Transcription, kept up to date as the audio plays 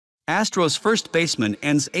Astros first baseman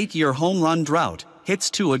ends 8-year home run drought, hits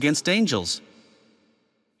 2 against Angels.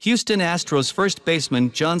 Houston Astros first baseman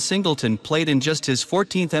Jon Singleton played in just his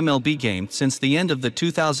 14th MLB game since the end of the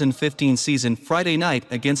 2015 season Friday night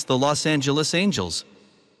against the Los Angeles Angels.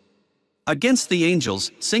 Against the Angels,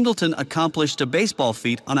 Singleton accomplished a baseball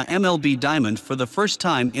feat on a MLB diamond for the first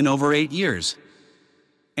time in over 8 years.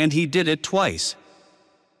 And he did it twice.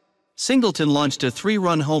 Singleton launched a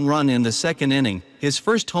 3-run home run in the second inning, his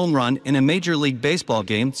first home run in a Major League Baseball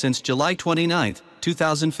game since July 29,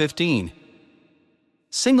 2015.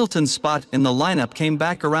 Singleton's spot in the lineup came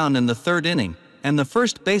back around in the third inning, and the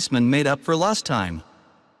first baseman made up for lost time.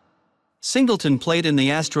 Singleton played in the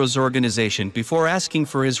Astros organization before asking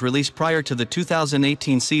for his release prior to the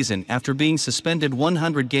 2018 season after being suspended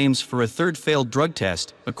 100 games for a third failed drug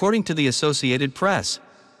test, according to the Associated Press.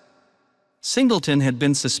 Singleton had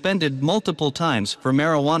been suspended multiple times for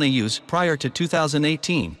marijuana use prior to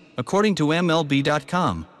 2018, according to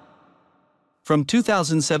MLB.com. From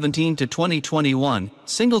 2017 to 2021,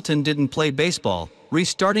 Singleton didn't play baseball,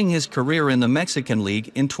 restarting his career in the Mexican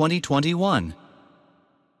League in 2021.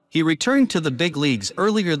 He returned to the big leagues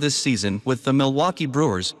earlier this season with the Milwaukee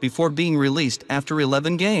Brewers before being released after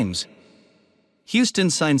 11 games. Houston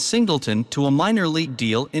signed Singleton to a minor league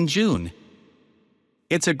deal in June.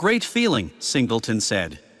 "It's a great feeling," Singleton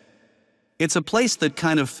said. "It's a place that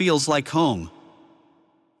kind of feels like home."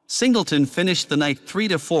 Singleton finished the night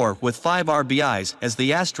 3-4 with 5 RBIs as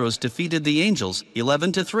the Astros defeated the Angels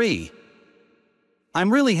 11-3.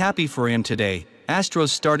 "I'm really happy for him today," Astros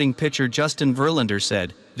starting pitcher Justin Verlander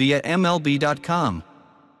said, via MLB.com.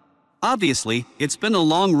 "Obviously, it's been a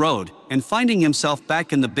long road, and finding himself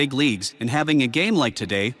back in the big leagues and having a game like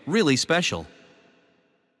today, really special."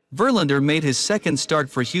 Verlander made his second start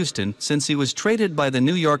for Houston since he was traded by the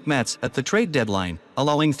New York Mets at the trade deadline,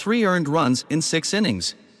 allowing 3 earned runs in 6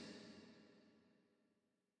 innings.